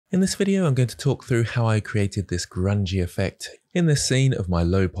In this video, I'm going to talk through how I created this grungy effect in this scene of my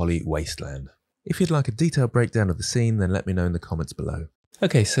low poly wasteland. If you'd like a detailed breakdown of the scene, then let me know in the comments below.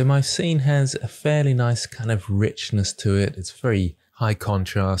 Okay, so my scene has a fairly nice kind of richness to it. It's very high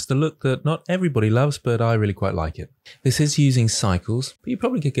contrast, a look that not everybody loves, but I really quite like it. This is using cycles, but you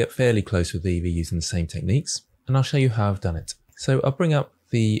probably could get fairly close with Eevee using the same techniques, and I'll show you how I've done it. So I'll bring up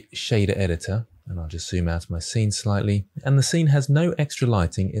the shader editor, and I'll just zoom out my scene slightly. And the scene has no extra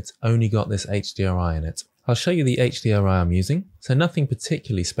lighting, it's only got this HDRI in it. I'll show you the HDRI I'm using, so nothing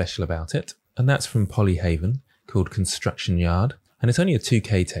particularly special about it. And that's from Polyhaven, called Construction Yard. And it's only a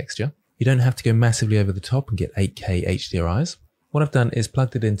 2K texture. You don't have to go massively over the top and get 8K HDRIs. What I've done is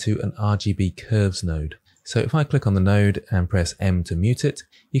plugged it into an RGB curves node. So if I click on the node and press M to mute it,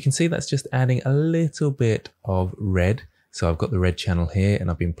 you can see that's just adding a little bit of red. So I've got the red channel here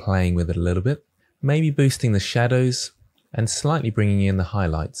and I've been playing with it a little bit. Maybe boosting the shadows and slightly bringing in the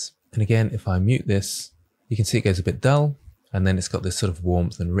highlights. And again, if I mute this, you can see it goes a bit dull, and then it's got this sort of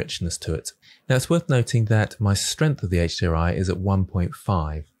warmth and richness to it. Now it's worth noting that my strength of the HDRI is at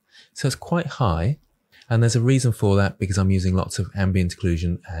 1.5, so it's quite high, and there's a reason for that because I'm using lots of ambient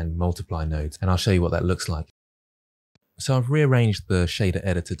occlusion and multiply nodes, and I'll show you what that looks like. So I've rearranged the shader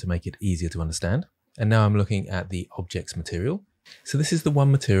editor to make it easier to understand, and now I'm looking at the objects material. So this is the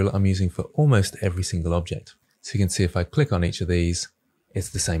one material I'm using for almost every single object. So you can see if I click on each of these, it's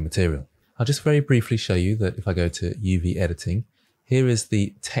the same material. I'll just very briefly show you that if I go to UV editing, here is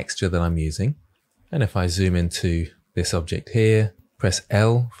the texture that I'm using. And if I zoom into this object here, press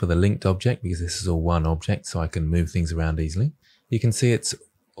L for the linked object because this is all one object so I can move things around easily. You can see it's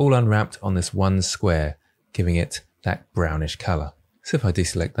all unwrapped on this one square, giving it that brownish color. So if I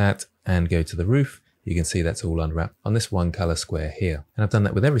deselect that and go to the roof, you can see that's all unwrapped on this one color square here. And I've done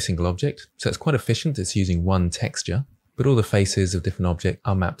that with every single object. So it's quite efficient. It's using one texture, but all the faces of different objects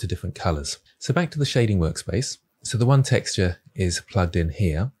are mapped to different colors. So back to the shading workspace. So the one texture is plugged in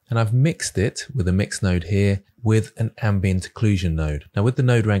here, and I've mixed it with a mix node here with an ambient occlusion node. Now with the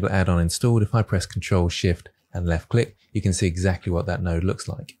Node Wrangler add-on installed, if I press Ctrl Shift and left click, you can see exactly what that node looks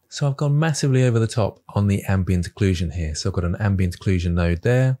like. So I've gone massively over the top on the ambient occlusion here. So I've got an ambient occlusion node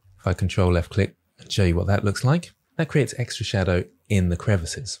there. If I Ctrl left click and show you what that looks like, that creates extra shadow in the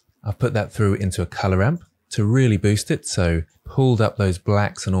crevices. I've put that through into a color ramp to really boost it. So pulled up those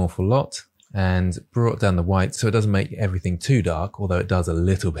blacks an awful lot and brought down the white so it doesn't make everything too dark, although it does a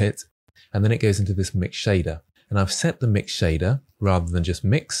little bit. And then it goes into this mix shader. And I've set the mix shader rather than just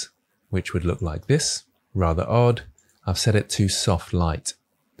mix, which would look like this, rather odd. I've set it to soft light,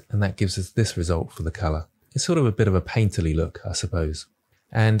 and that gives us this result for the color. It's sort of a bit of a painterly look, I suppose.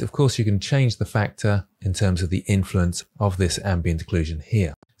 And of course you can change the factor in terms of the influence of this ambient occlusion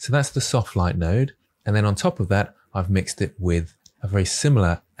here. So that's the soft light node. And then on top of that, I've mixed it with a very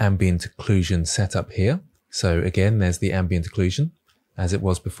similar ambient occlusion setup here. So again, there's the ambient occlusion as it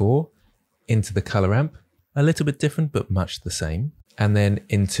was before, into the color ramp, a little bit different, but much the same. And then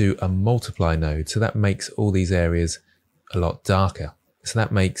into a multiply node. So that makes all these areas a lot darker. So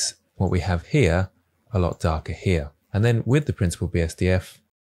that makes what we have here a lot darker here. And then with the principal BSDF,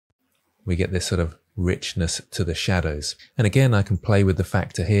 we get this sort of richness to the shadows. And again, I can play with the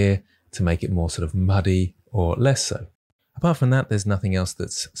factor here to make it more sort of muddy or less so. Apart from that, there's nothing else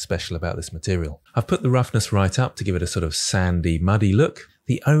that's special about this material. I've put the roughness right up to give it a sort of sandy, muddy look.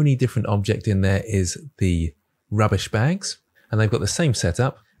 The only different object in there is the rubbish bags, and they've got the same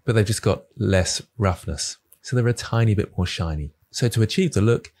setup, but they've just got less roughness. So they're a tiny bit more shiny. So to achieve the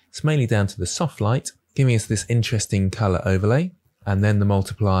look, it's mainly down to the soft light, giving us this interesting color overlay, and then the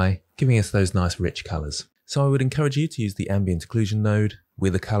multiply, giving us those nice rich colors. So I would encourage you to use the ambient occlusion node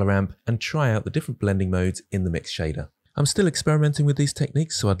with a color ramp and try out the different blending modes in the mix shader. I'm still experimenting with these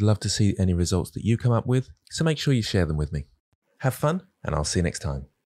techniques, so I'd love to see any results that you come up with, so make sure you share them with me. Have fun, and I'll see you next time.